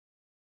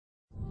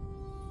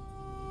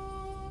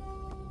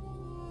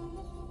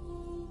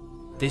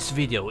This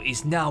video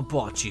is now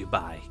brought to you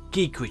by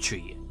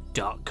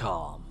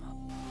geekretreat.com.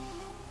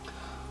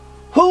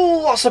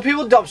 What's up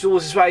people, Dobbsyrules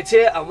is right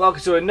here and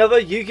welcome to another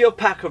Yu-Gi-Oh!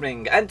 Pack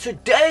opening. And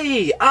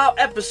today, our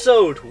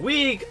episode,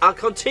 we are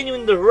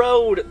continuing the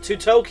road to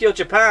Tokyo,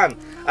 Japan.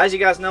 As you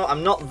guys know,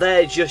 I'm not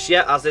there just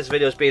yet as this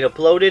video is being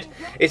uploaded.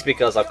 It's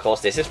because, of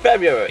course, this is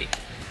February.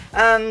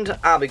 And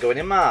I'll be going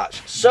in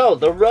March. So,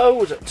 the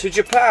road to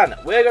Japan,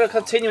 we're going to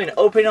continue in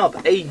opening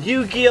up a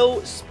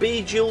Yu-Gi-Oh!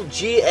 Speed Duel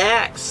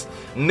GX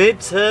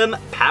Midterm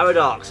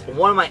Paradox.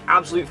 One of my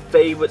absolute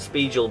favourite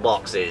Speed Duel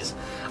boxes.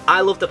 I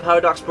love the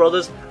Paradox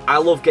Brothers. I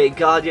love Gate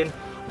Guardian.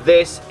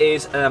 This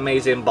is an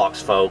amazing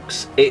box,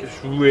 folks.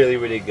 It's really,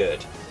 really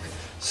good.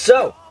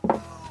 So,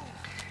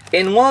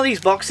 in one of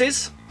these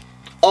boxes,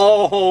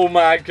 oh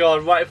my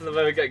god, right from the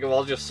very get-go,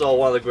 I just saw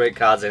one of the great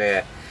cards in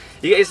here.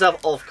 You get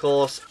yourself, of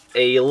course,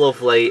 a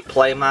lovely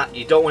playmat.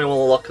 You don't really want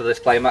to look at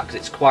this playmat because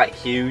it's quite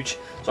huge.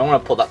 So I'm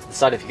going to put that to the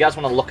side. If you guys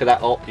want to look at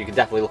that up, you can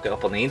definitely look it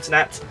up on the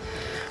internet.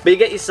 But you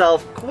get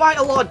yourself quite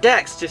a lot of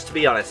decks, just to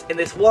be honest, in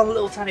this one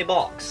little tiny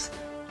box.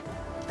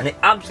 And it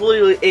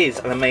absolutely is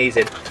an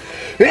amazing...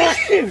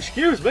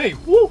 Excuse me,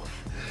 woo!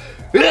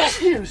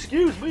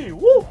 Excuse me,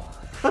 woo!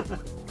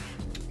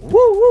 Woo,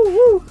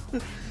 woo,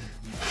 woo!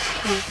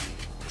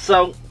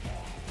 So,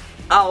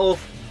 out of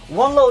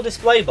one little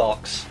display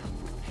box,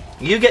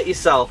 you get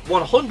yourself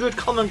 100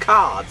 common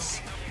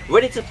cards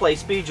ready to play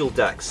Speed Duel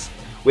decks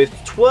with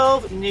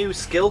 12 new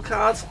skill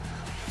cards,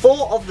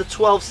 4 of the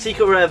 12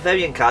 secret rare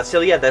variant cards.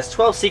 So yeah, there's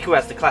 12 secret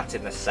rares to collect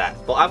in this set,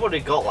 but I've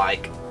already got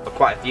like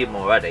quite a few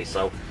more already,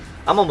 so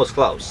I'm almost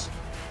close.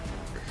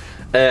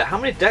 How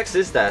many decks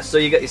is there? So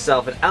you get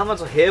yourself an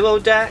Elemental Hero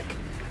deck,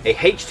 a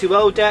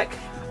H2O deck,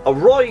 a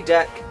Roy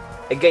deck,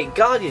 a Gate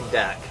Guardian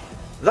deck.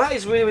 That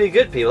is really, really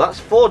good, people.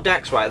 That's 4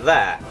 decks right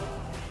there.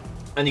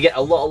 And you get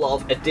a lot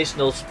of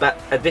additional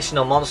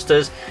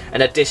monsters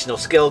and additional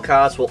skill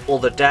cards for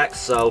other decks.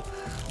 So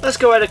let's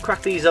go ahead and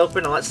crack these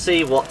open and let's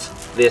see what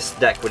this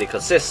deck really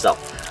consists of.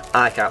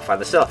 I can't find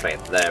the cellophane.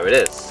 There it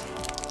is.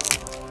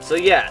 So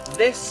yeah,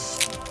 this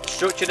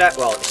structure deck,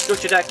 well,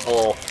 structure deck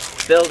or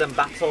build and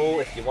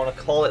battle, if you want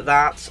to call it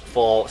that,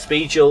 for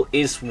Speed Duel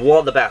is one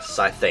of the best,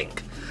 I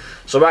think.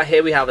 So right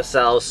here we have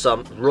ourselves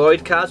some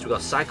Roid cards. We've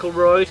got Cycle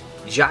Roid,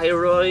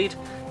 Gyroid,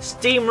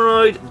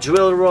 Steamroid,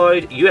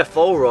 Drillroid,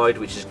 UFO Roid,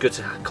 which is good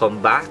to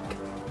come back.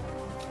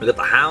 We've got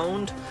the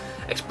Hound,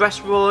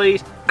 Express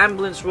Roid,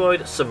 Ambulance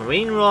Roid,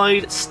 Submarine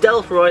Roid,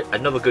 Stealth Roid,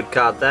 another good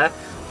card there,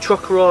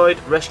 Truck Roid,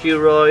 Rescue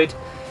Roid,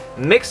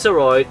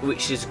 Mixeroid,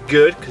 which is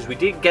good because we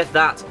didn't get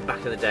that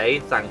back in the day,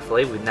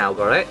 thankfully we've now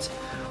got it.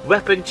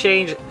 Weapon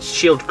Change,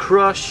 Shield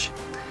Crush,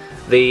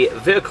 the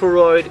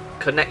Vehicle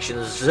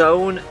Connection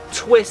Zone,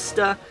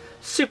 Twister,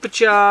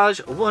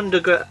 Supercharge, Wonder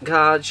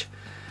Gauge,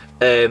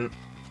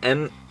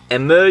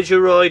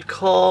 Emergeroid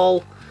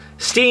Call,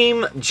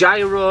 Steam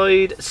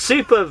Gyroid,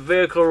 Super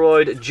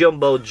Vehicle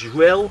Jumbo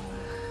Drill,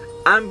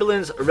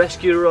 Ambulance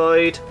Rescue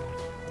Roid,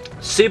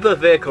 Super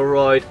Vehicle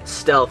Roid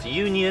Stealth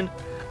Union,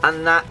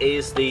 and that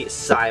is the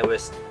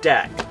Cyrus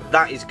deck.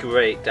 That is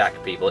great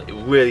deck, people. It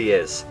really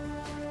is.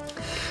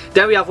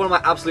 Then we have one of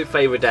my absolute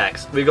favourite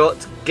decks. We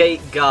got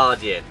Gate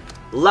Guardian,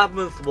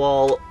 Labyrinth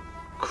Wall,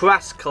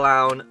 Crass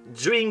Clown,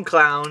 Dream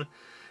Clown,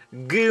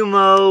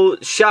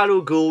 Gumo,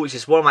 Shadow Ghoul, which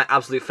is one of my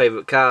absolute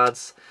favourite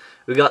cards.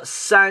 We got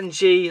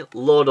Sanji,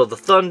 Lord of the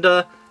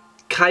Thunder,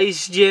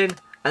 Kaijin,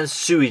 and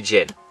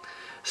Suijin.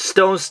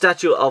 Stone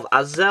Statue of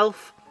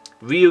Azelf,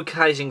 Ryu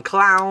Kaijin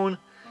Clown,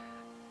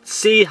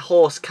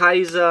 Seahorse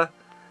Kaiser,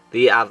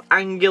 we have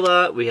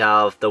Angular, we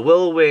have the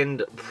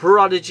Whirlwind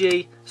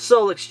Prodigy,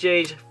 Soul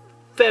Exchange,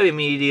 Fairy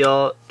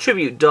Meteor,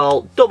 Tribute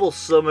Doll, Double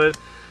Summon,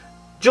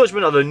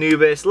 Judgment of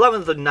Anubis,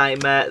 11th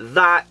Nightmare.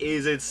 That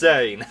is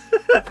insane.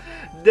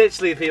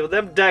 Literally, people,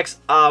 them decks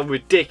are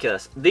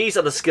ridiculous. These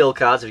are the skill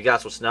cards, if you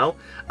guys want to know.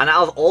 And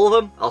out of all of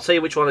them, I'll tell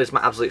you which one is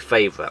my absolute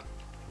favourite.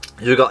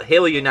 We've got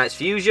Hero Unites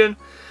Fusion,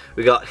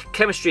 we've got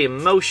Chemistry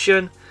in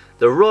Motion,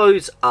 the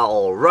Roids are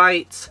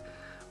alright,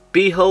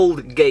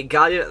 Behold Gate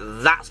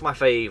Guardian, that's my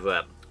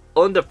favourite.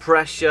 Under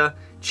Pressure,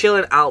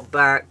 Chillin'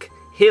 Outback,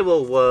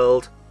 Hero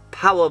World,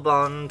 Power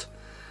Bond,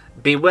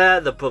 Beware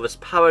the Brothers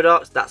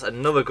Paradox, that's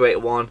another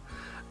great one.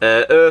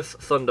 Earth,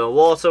 Thunder,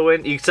 Water,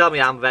 Wind. You can tell me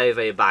I'm very,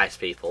 very biased,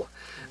 people.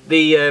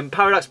 The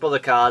Paradox Brother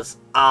cards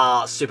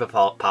are super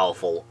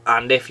powerful,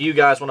 and if you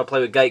guys want to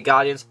play with Gate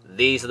Guardians,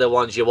 these are the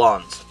ones you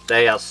want.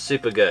 They are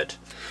super good.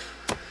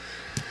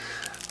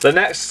 The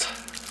next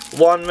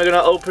one we're going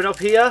to open up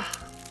here,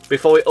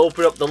 before we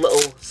open up the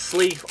little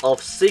sleeve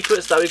of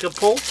secrets that we can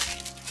pull.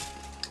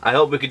 I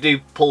hope we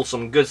could pull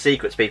some good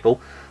secrets, people.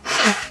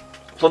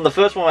 From the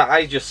first one that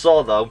I just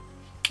saw, though,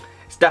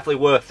 it's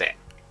definitely worth it.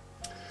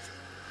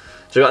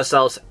 So we got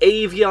ourselves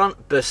Avion,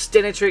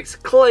 Burstinatrix,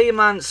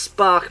 Clayman,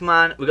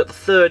 Sparkman, we got the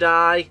Third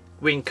Eye,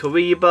 Green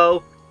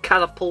Karibo,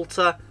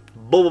 Catapulta,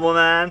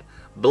 Bubbleman,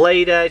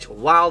 Blade Edge,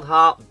 Wild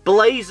Heart,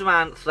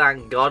 Blazeman,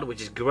 thank God,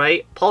 which is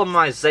great,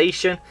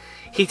 Polymerization,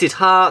 Heated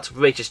Heart,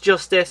 Righteous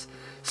Justice,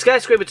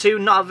 Skyscraper 2,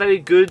 not a very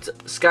good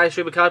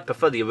Skyscraper card,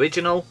 prefer the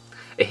original,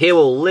 A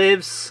Hero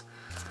Lives,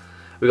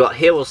 We got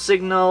Hero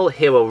Signal,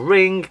 Hero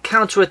Ring,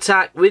 Counter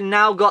Attack. We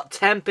now got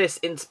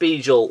Tempest in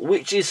Speedule,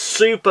 which is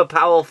super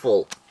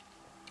powerful.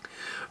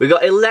 We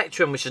got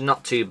Electrum, which is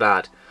not too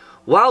bad.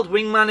 Wild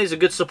Wingman is a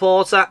good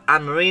supporter,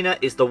 and Marina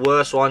is the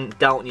worst one.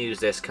 Don't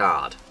use this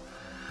card.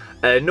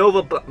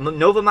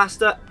 Nova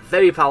Master,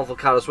 very powerful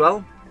card as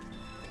well.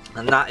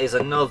 And that is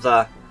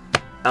another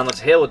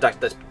Elemental Hero deck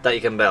that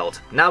you can build.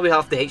 Now we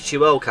have the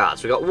H2O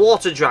cards. We got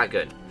Water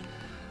Dragon,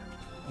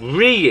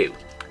 Ryu,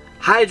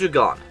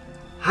 Hydreigon,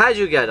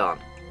 Hydreigeddon,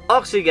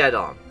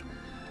 Oxygeddon,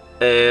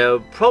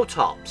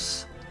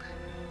 Protops,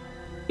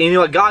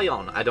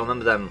 Inuagaion, I don't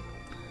remember them.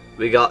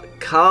 We got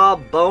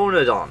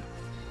Carbonodon.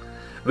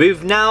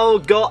 We've now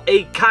got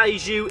a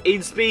Kaiju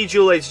in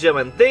Speedule, ladies and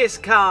gentlemen. This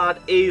card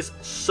is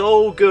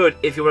so good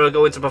if you want to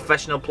go into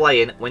professional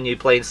playing when you're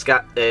playing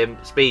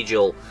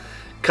Speedule.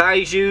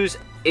 Kaijus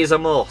is a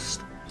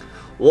must.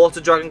 Water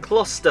Dragon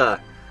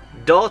Cluster,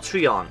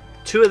 Dortreon,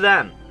 2 of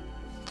them.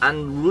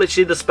 And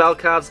literally the spell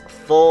cards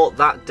for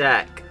that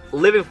deck.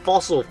 Living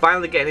Fossil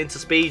finally getting into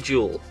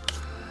Speedule.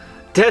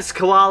 Des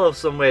Koala for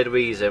some weird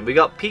reason. We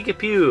got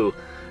Pikachu.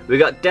 We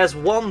got Des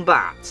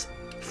Wombat.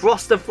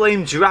 Frost and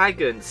Flame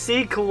Dragon.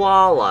 Sea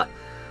Koala.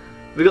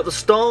 We got the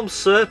Storm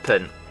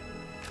Serpent.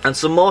 And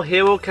some more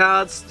hero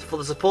cards for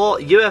the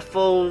support.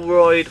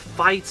 UFO-roid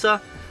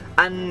Fighter.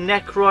 And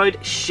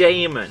Necroid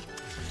Shaman.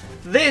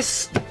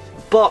 This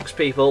box,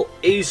 people,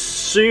 is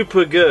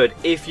super good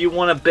if you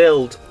want to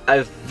build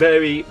a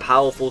very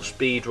powerful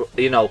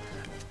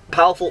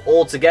powerful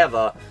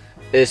altogether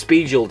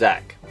Speedule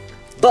deck.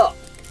 But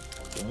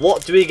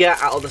what do we get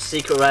out of the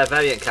secret rare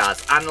variant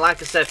cards? And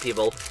like I said,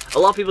 people, a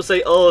lot of people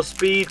say, oh,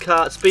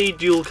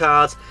 Speedule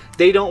cards,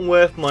 they don't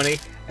worth money.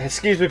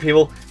 Excuse me,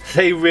 people,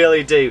 they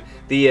really do.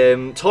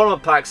 The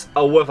tournament packs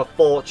are worth a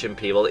fortune,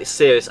 people. It's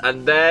serious.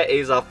 And there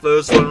is our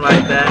first one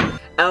right there.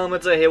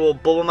 Elemental Hero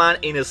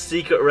Bubbleman in a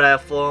secret rare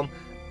form.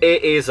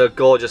 It is a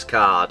gorgeous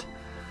card.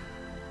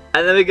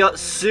 And then we got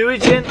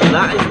Suijin.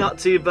 That is not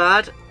too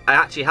bad. I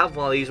actually have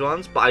one of these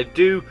ones, but I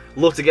do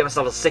love to get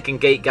myself a second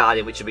Gate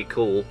Guardian, which would be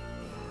cool.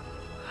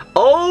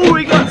 Oh,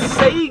 we got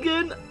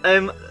Sagan,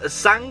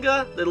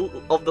 Sanga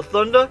of the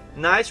Thunder.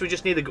 Nice, we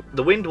just need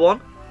the wind one.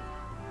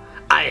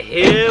 A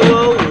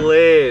Hero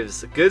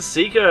Lives. Good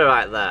secret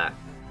right there.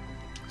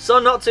 So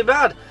not too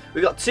bad.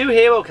 We got 2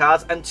 hero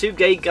cards and 2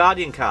 Gate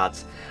Guardian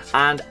cards.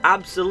 And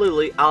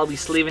absolutely, I'll be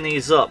sleeving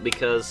these up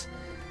because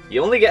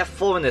you only get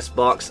 4 in this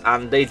box,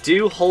 and they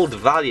do hold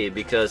value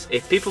because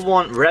if people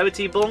want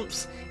rarity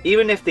bumps,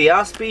 even if they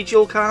are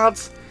Speedule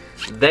cards,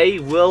 they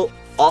will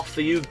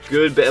offer you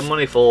good bit of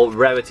money for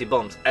rarity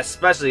bumps,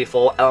 especially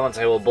for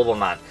Elemental Hero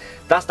Bubbleman.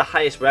 That's the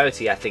highest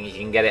rarity I think you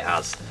can get it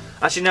as.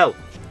 Actually, no,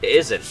 it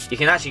isn't. You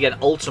can actually get an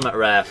ultimate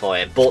rare for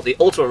it, but the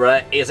ultimate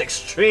rare is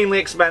extremely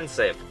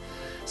expensive.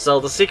 So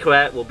the secret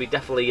rare will be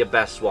definitely your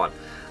best one.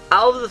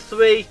 Out of the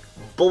 3,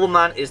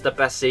 Bubbleman is the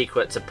best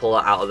secret to pull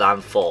it out of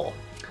them 4.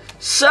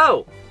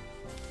 So,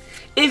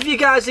 if you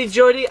guys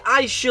enjoyed it,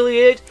 I surely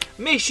did.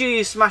 Make sure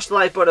you smash the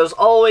like button as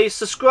always.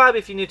 Subscribe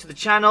if you're new to the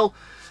channel.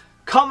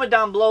 Comment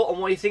down below on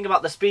what you think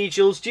about the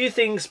Speedules. Do you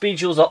think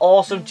Speedules are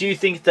awesome? Do you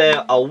think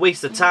they're a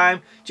waste of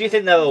time? Do you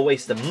think they're a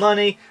waste of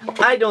money?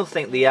 I don't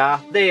think they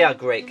are. They are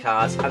great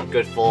cards and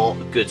good for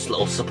good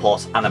little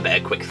support and a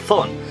bit of quick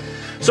fun.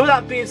 So with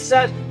that being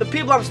said, the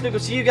people I'm speaking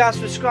to you guys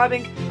for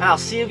subscribing, and I'll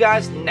see you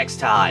guys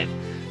next time.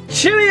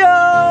 Cheerio!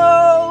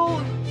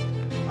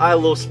 I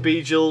love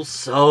Speedules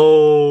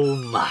so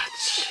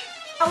much.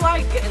 I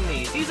like getting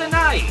these. These are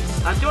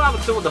nice. I don't have a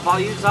clue what the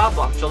values are,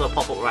 but I'm sure they'll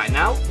pop up right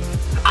now.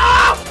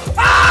 Ah!